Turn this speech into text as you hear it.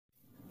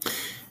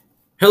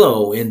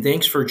Hello, and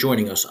thanks for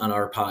joining us on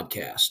our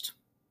podcast.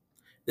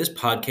 This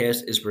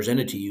podcast is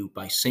presented to you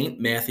by St.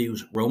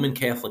 Matthew's Roman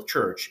Catholic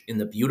Church in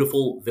the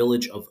beautiful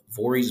village of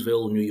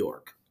Voorheesville, New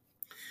York.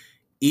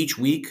 Each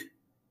week,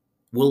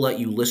 we'll let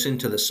you listen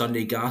to the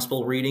Sunday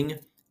Gospel reading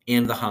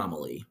and the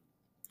homily.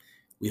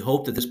 We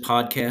hope that this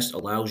podcast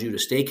allows you to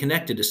stay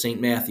connected to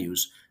St.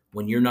 Matthew's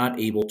when you're not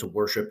able to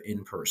worship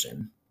in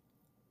person.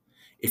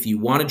 If you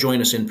want to join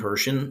us in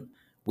person,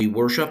 we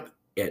worship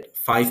at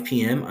 5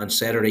 p.m. on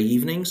Saturday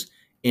evenings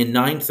and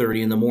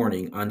 9:30 in the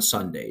morning on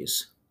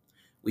Sundays.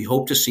 We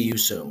hope to see you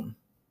soon.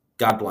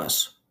 God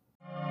bless.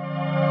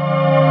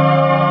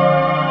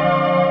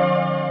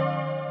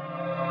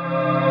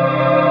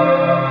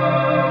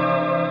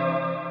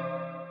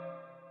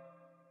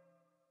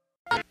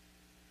 The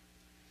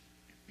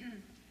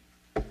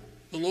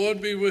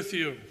Lord be with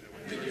you.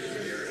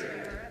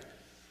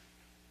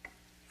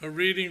 A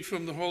reading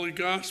from the Holy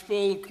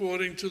Gospel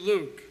according to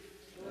Luke.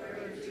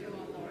 Glory to you,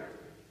 O Lord.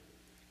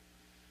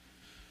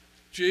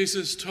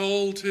 Jesus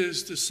told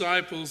his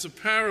disciples a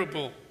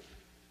parable.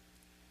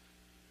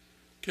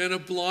 Can a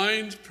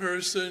blind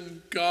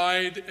person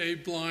guide a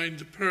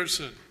blind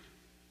person?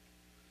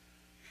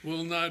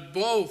 Will not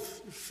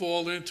both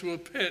fall into a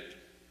pit?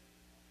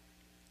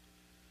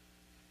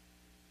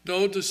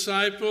 No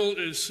disciple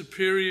is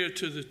superior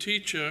to the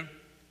teacher,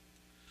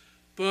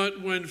 but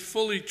when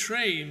fully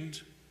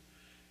trained,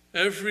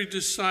 every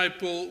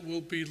disciple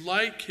will be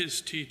like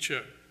his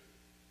teacher.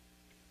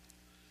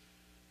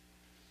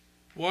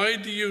 Why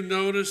do you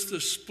notice the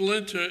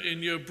splinter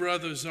in your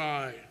brother's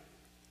eye,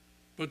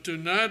 but do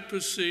not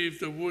perceive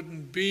the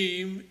wooden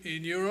beam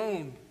in your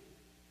own?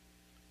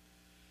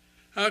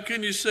 How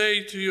can you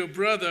say to your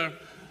brother,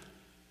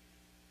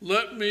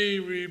 "Let me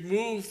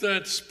remove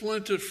that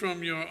splinter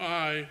from your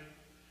eye,"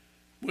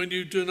 when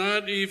you do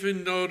not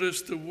even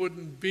notice the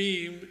wooden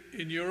beam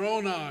in your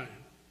own eye?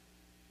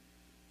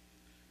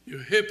 You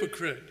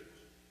hypocrite.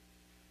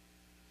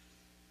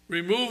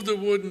 Remove the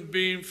wooden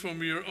beam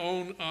from your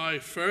own eye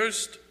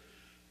first,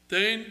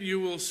 then you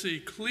will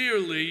see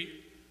clearly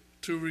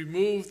to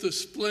remove the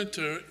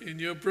splinter in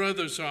your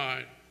brother's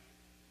eye.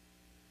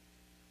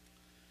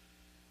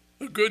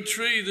 A good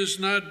tree does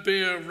not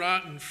bear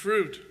rotten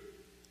fruit,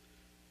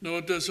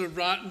 nor does a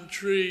rotten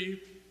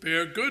tree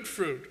bear good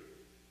fruit.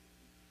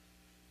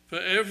 For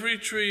every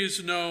tree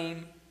is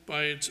known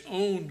by its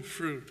own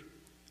fruit.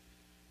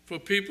 For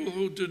people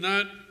do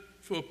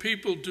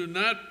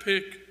not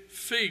pick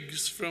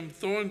figs from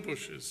thorn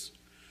bushes,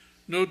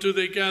 nor do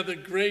they gather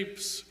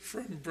grapes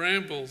from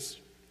brambles.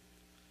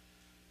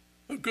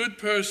 A good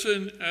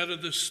person out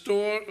of the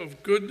store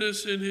of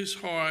goodness in his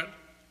heart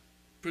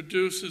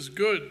produces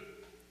good,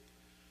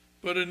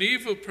 but an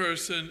evil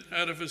person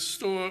out of a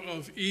store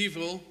of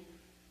evil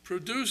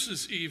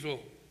produces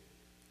evil.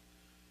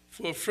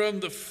 For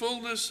from the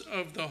fullness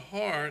of the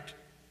heart,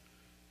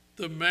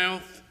 the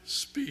mouth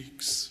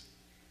speaks.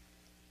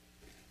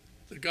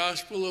 The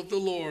Gospel of the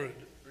Lord.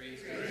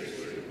 Praise to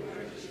you,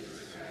 Lord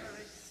Jesus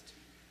Christ.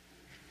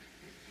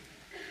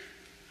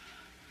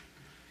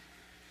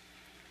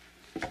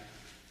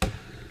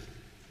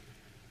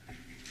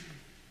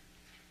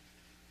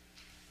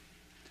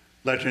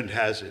 Legend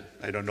has it,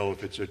 I don't know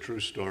if it's a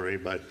true story,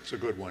 but it's a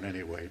good one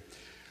anyway.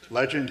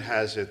 Legend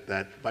has it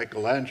that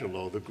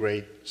Michelangelo, the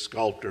great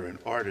sculptor and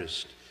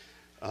artist,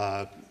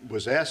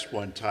 was asked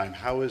one time,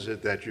 how is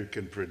it that you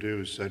can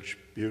produce such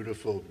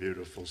beautiful,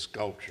 beautiful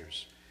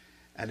sculptures?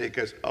 And he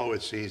goes, oh,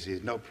 it's easy,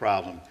 no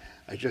problem.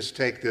 I just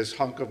take this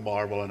hunk of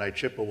marble and I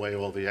chip away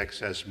all the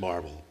excess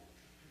marble.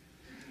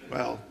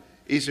 Well,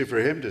 easy for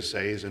him to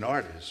say, he's an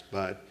artist,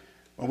 but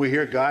when we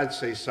hear God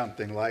say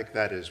something like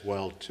that as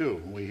well, too,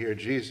 when we hear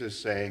Jesus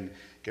saying,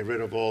 get rid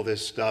of all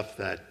this stuff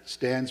that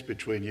stands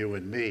between you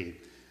and me,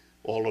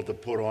 all of the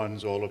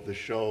put-ons, all of the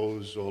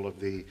shows,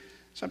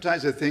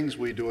 sometimes the things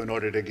we do in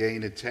order to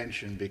gain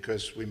attention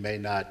because we may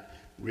not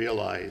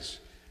realize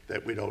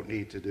that we don't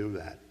need to do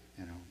that.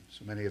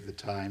 So many of the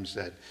times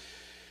that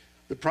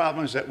the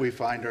problems that we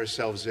find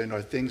ourselves in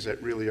are things that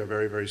really are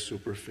very, very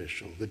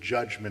superficial, the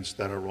judgments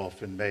that are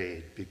often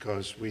made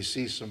because we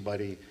see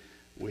somebody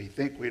we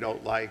think we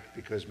don't like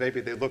because maybe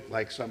they look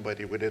like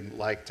somebody we didn't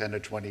like 10 or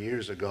 20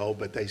 years ago,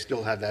 but they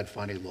still have that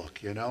funny look,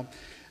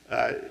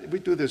 We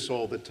do this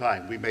all the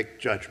time. We make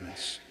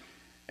judgments.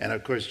 And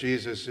of course,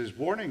 Jesus is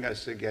warning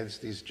us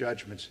against these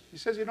judgments. He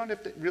says you don't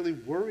have to really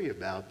worry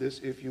about this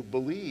if you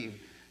believe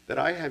that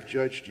I have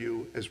judged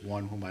you as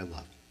one whom I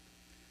love,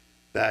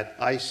 that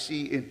I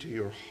see into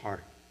your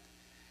heart,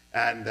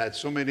 and that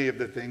so many of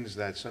the things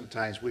that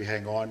sometimes we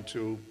hang on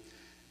to,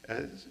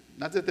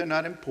 not that they're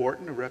not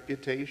important, a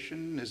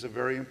reputation is a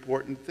very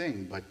important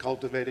thing, but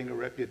cultivating a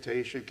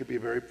reputation can be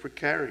very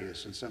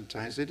precarious, and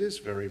sometimes it is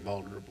very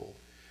vulnerable.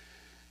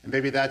 And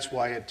maybe that's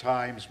why at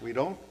times we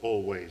don't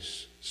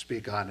always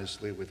speak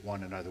honestly with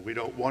one another. We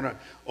don't want to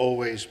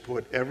always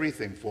put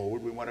everything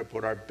forward. We want to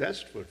put our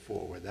best foot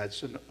forward.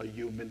 That's a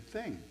human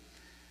thing.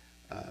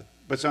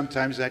 But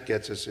sometimes that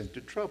gets us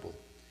into trouble.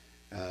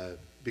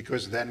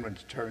 because then when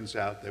it turns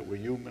out that we're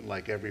human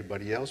like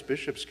everybody else,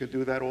 bishops can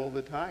do that all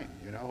the time.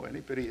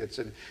 Anybody.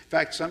 In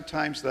fact,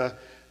 sometimes the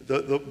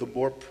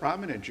more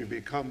prominent you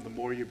become, the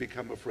more you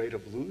become afraid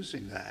of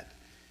losing that.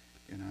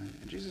 And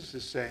Jesus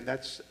is saying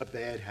that's a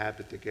bad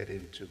habit to get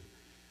into.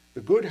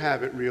 The good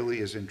habit really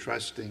is in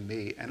trusting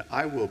me, and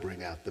I will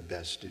bring out the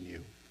best in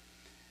you.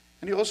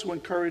 And he also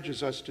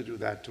encourages us to do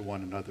that to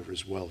one another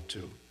as well,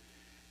 too.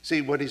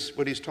 See, what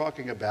he's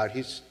talking about,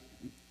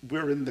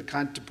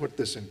 to put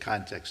this in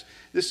context,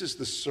 this is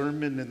the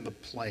Sermon in the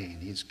Plain.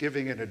 He's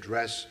giving an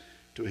address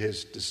to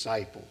his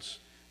disciples,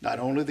 not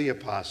only the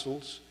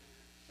apostles,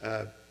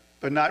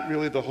 but not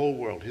really the whole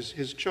world,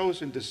 his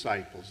chosen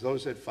disciples,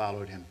 those that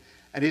followed him.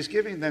 And he's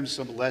giving them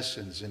some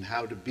lessons in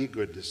how to be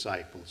good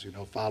disciples,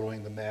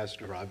 following the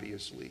master,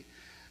 obviously,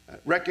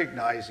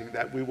 recognizing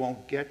that we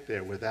won't get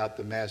there without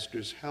the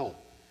master's help,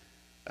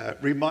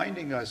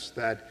 reminding us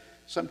that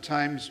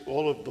sometimes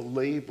all of the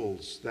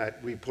labels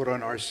that we put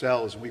on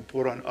ourselves and we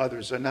put on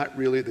others are not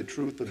really the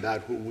truth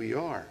about who we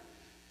are,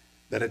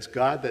 that it's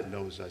God that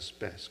knows us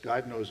best.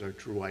 God knows our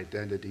true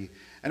identity.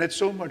 And it's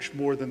so much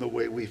more than the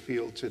way we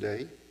feel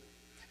today.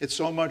 It's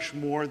so much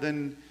more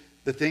than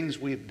the things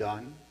we've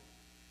done.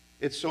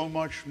 It's so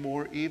much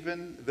more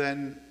even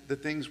than the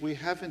things we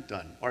haven't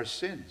done, our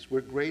sins. We're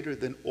greater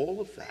than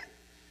all of that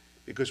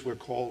because we're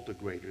called to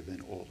greater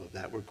than all of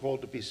that. We're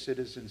called to be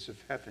citizens of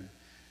heaven.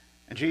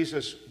 And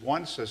Jesus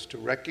wants us to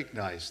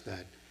recognize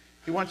that.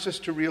 He wants us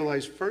to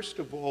realize, first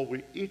of all,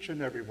 each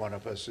and every one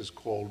of us is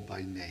called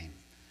by name.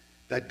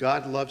 That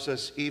God loves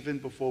us even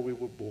before we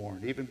were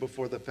born, even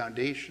before the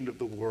foundation of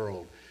the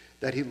world.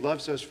 That he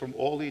loves us from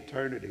all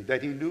eternity,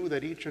 that he knew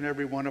that each and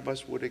every one of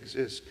us would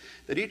exist,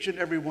 that each and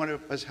every one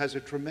of us has a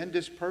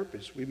tremendous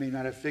purpose. We may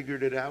not have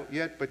figured it out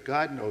yet, but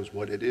God knows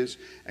what it is,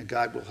 and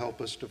God will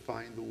help us to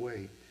find the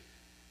way.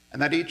 And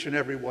that each and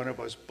every one of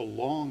us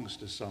belongs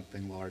to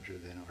something larger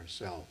than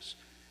ourselves,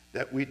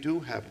 that we do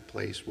have a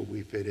place where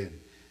we fit in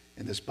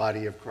this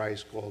body of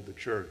Christ called the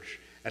church,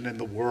 and in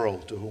the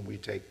world to whom we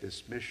take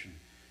this mission.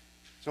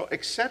 So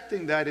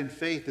accepting that in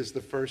faith is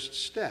the first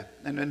step,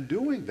 and in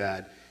doing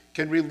that,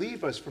 can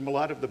relieve us from a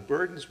lot of the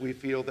burdens we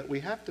feel that we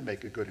have to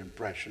make a good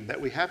impression, that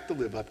we have to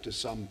live up to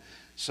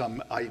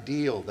some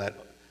ideal that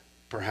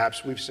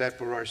perhaps we've set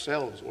for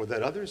ourselves or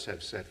that others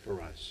have set for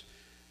us,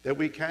 that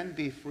we can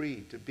be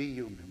free to be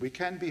human. We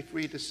can be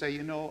free to say,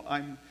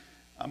 I'm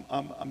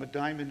a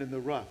diamond in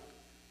the rough.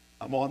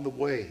 I'm on the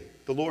way.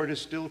 The Lord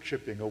is still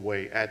chipping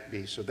away at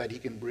me so that he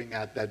can bring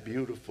out that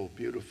beautiful,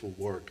 beautiful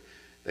work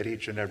that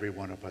each and every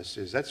one of us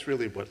is. That's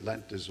really what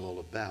Lent is all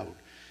about.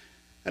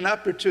 An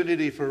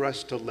opportunity for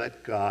us to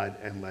let God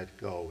and let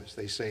go, as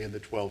they say in the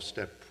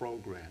 12-step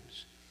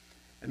programs.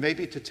 And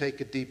maybe to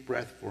take a deep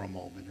breath for a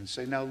moment and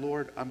say, now,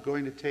 Lord, I'm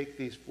going to take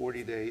these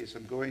 40 days.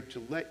 I'm going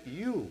to let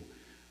you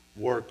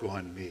work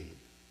on me.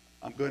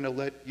 I'm going to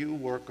let you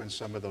work on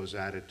some of those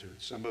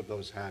attitudes, some of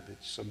those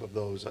habits, some of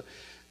those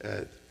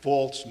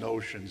false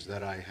notions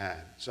that I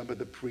had, some of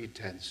the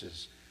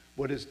pretenses,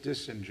 what is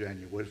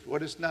disingenuous,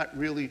 what is not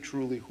really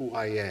truly who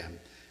I am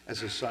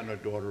as a son or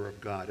daughter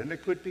of God. And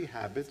it could be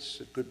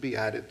habits, it could be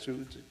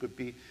attitudes, it could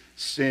be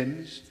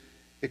sins,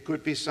 it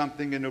could be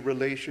something in a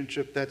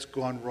relationship that's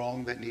gone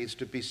wrong that needs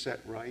to be set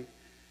right.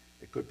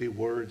 It could be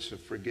words of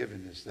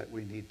forgiveness that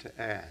we need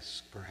to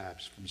ask,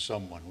 perhaps from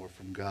someone or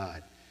from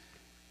God.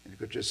 And it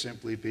could just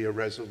simply be a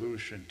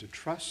resolution to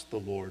trust the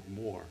Lord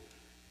more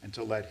and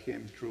to let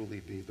him truly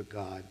be the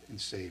God and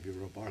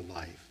Savior of our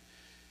life.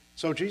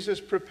 So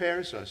Jesus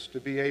prepares us to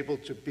be able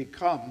to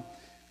become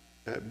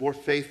more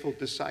faithful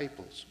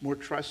disciples, more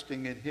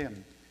trusting in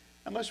him,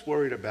 and less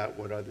worried about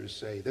what others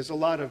say. There's a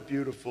lot of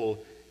beautiful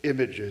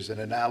images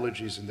and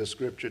analogies in the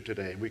scripture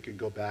today. We can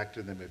go back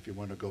to them if you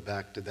want to go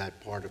back to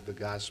that part of the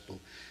gospel.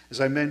 As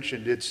I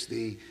mentioned,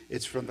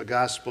 it's from the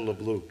Gospel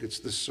of Luke. It's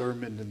the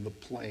Sermon in the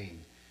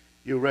Plain.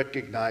 You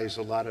recognize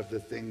a lot of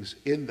the things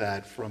in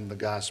that from the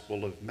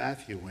Gospel of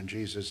Matthew when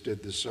Jesus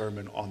did the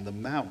Sermon on the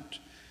Mount.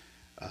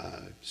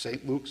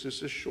 St. Luke's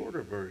is a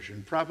shorter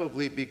version,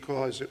 probably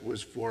because it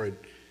was for a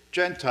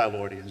Gentile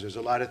audience. There's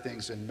a lot of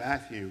things in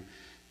Matthew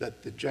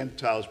that the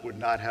Gentiles would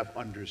not have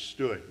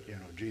understood.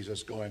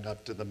 Jesus going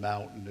up to the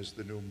mountain as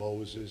the new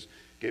Moses,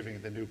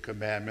 giving the new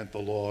commandment, the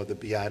law, the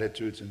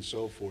Beatitudes, and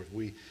so forth.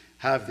 We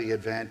have the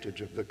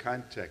advantage of the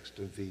context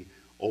of the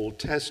Old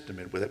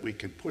Testament that we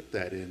can put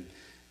that in.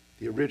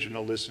 The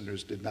original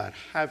listeners did not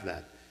have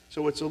that.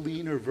 So it's a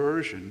leaner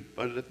version,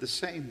 but the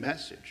same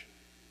message.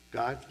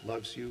 God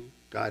loves you.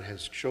 God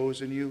has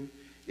chosen you.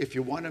 If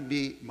you want to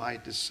be my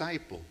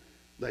disciple,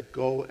 let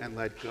go and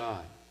let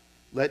God.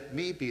 Let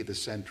me be the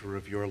center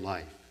of your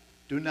life.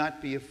 Do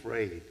not be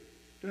afraid.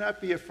 Do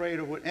not be afraid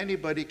of what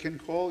anybody can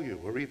call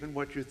you or even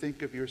what you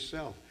think of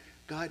yourself.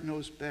 God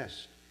knows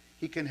best.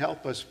 He can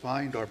help us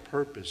find our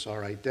purpose,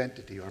 our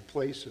identity, our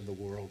place in the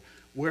world,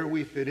 where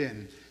we fit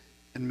in,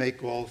 and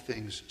make all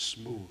things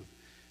smooth.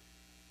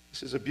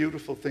 This is a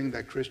beautiful thing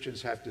that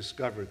Christians have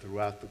discovered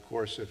throughout the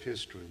course of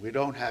history. We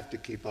don't have to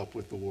keep up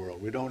with the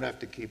world. We don't have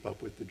to keep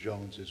up with the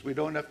Joneses. We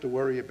don't have to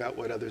worry about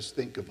what others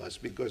think of us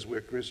because we're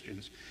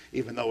Christians,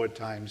 even though at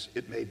times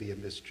it may be a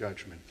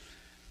misjudgment.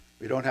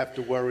 We don't have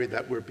to worry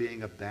that we're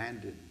being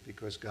abandoned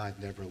because God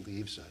never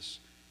leaves us.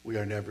 We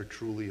are never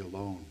truly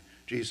alone.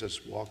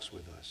 Jesus walks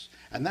with us.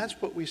 And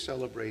that's what we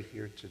celebrate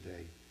here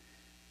today.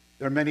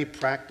 There are many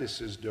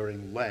practices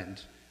during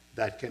Lent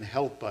that can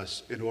help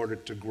us in order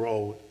to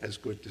grow as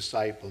good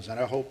disciples. And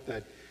I hope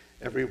that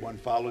everyone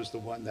follows the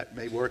one that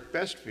may work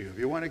best for you. If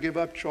you want to give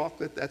up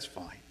chocolate, that's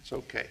fine. It's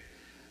okay.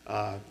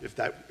 If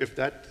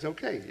that's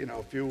okay. You know,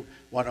 if you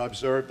want to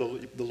observe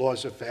the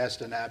laws of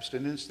fast and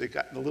abstinence, they've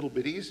gotten a little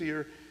bit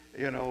easier,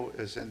 you know,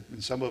 and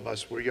some of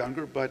us were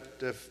younger, but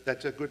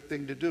that's a good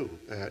thing to do.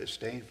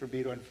 Abstain from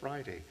meat on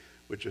Friday,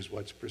 which is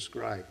what's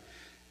prescribed.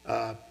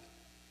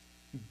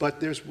 But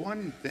there's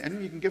one thing,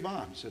 and you can give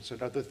alms. It's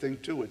another thing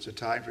too. It's a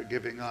time for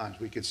giving alms.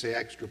 We could say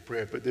extra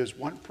prayer, but there's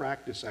one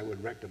practice I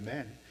would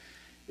recommend,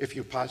 if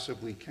you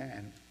possibly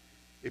can.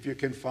 If you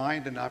can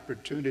find an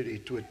opportunity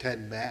to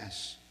attend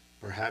Mass,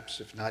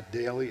 perhaps if not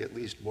daily, at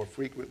least more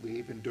frequently,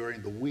 even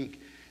during the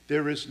week,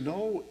 there is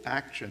no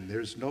action,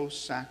 there's no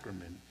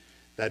sacrament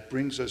that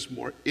brings us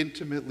more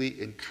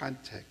intimately in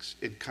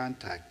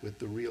contact with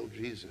the real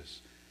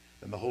Jesus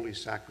than the holy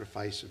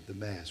sacrifice of the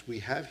Mass. We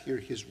have here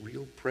his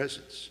real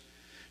presence.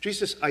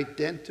 Jesus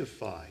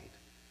identified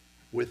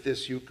with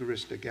this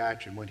Eucharistic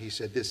action when he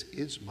said, "This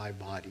is my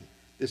body,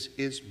 this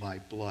is my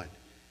blood."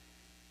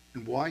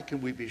 And why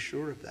can we be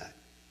sure of that?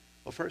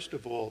 Well, first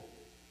of all,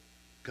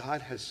 God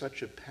has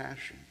such a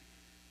passion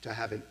to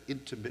have an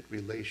intimate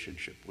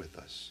relationship with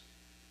us.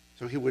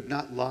 So he would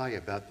not lie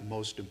about the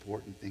most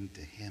important thing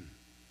to him.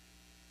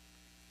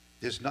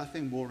 There's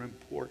nothing more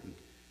important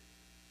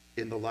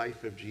in the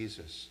life of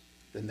Jesus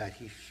than that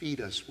he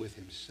feed us with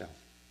himself.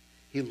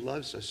 He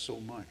loves us so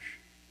much.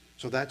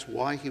 So that's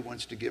why he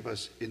wants to give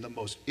us in the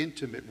most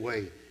intimate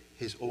way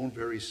his own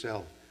very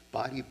self,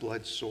 body,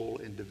 blood, soul,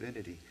 and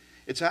divinity.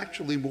 It's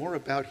actually more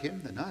about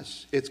him than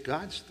us. It's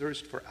God's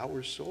thirst for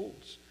our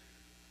souls.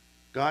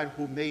 God,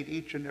 who made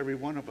each and every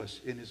one of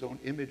us in his own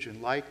image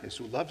and likeness,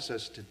 who loves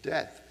us to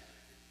death,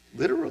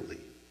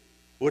 literally,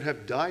 would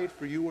have died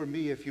for you or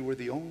me if you were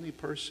the only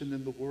person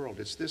in the world.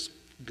 It's this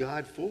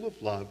God full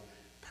of love,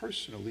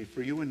 personally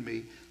for you and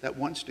me, that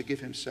wants to give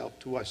himself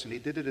to us. And he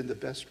did it in the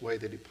best way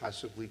that he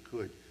possibly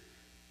could.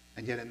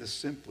 And yet in the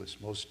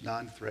simplest, most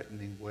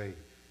non-threatening way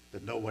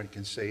that no one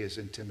can say is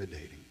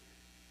intimidating,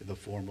 in the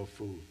form of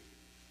food,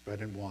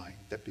 bread and wine,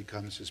 that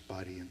becomes his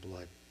body and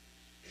blood.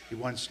 He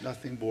wants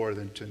nothing more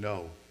than to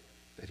know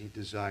that he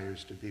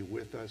desires to be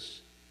with us,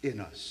 in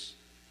us,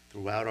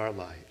 throughout our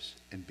lives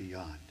and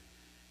beyond.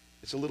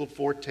 It's a little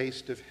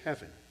foretaste of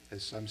heaven,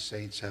 as some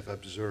saints have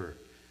observed,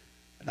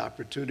 an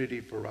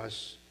opportunity for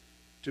us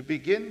to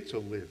begin to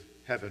live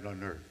heaven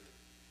on earth,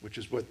 which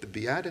is what the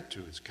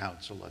Beatitudes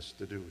counsel us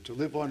to do, to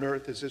live on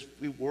earth as if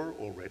we were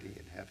already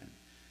in heaven,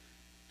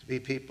 to be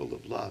people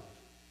of love,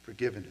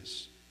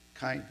 forgiveness,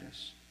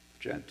 kindness,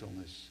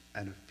 gentleness,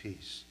 and of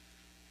peace.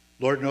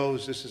 Lord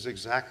knows this is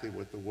exactly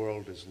what the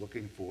world is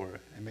looking for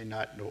and may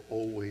not know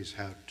always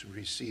how to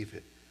receive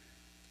it.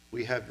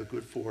 We have the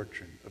good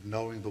fortune of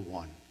knowing the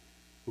one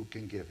who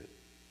can give it,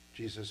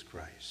 Jesus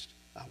Christ,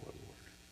 our Lord.